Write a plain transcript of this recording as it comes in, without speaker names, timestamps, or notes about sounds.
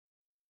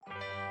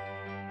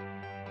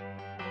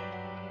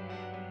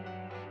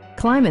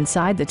Climb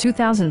inside the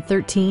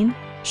 2013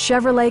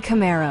 Chevrolet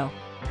Camaro.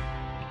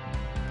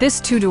 This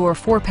two-door,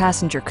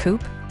 four-passenger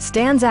coupe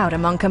stands out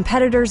among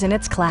competitors in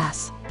its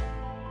class.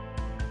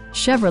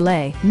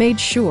 Chevrolet made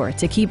sure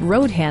to keep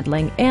road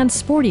handling and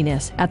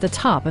sportiness at the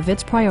top of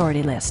its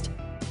priority list.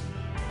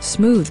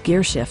 Smooth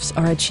gear shifts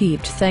are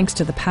achieved thanks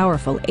to the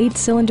powerful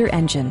 8-cylinder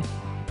engine,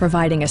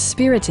 providing a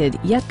spirited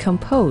yet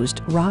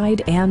composed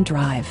ride and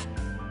drive.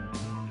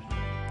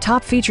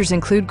 Top features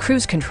include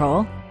cruise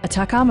control, a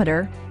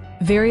tachometer,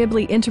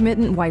 variably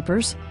intermittent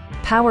wipers,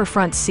 power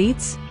front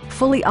seats,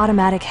 fully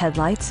automatic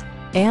headlights,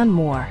 and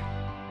more.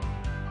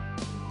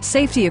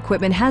 Safety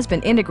equipment has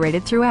been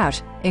integrated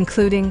throughout,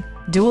 including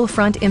dual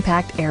front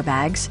impact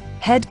airbags,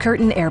 head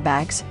curtain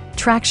airbags,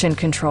 traction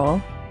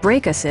control,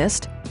 brake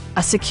assist,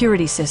 a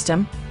security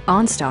system,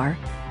 OnStar,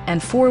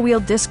 and four-wheel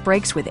disc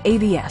brakes with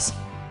ABS.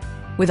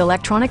 With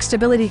electronic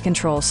stability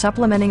control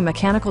supplementing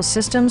mechanical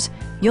systems,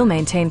 you'll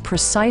maintain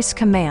precise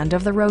command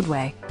of the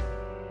roadway.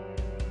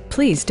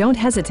 Please don't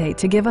hesitate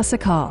to give us a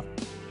call.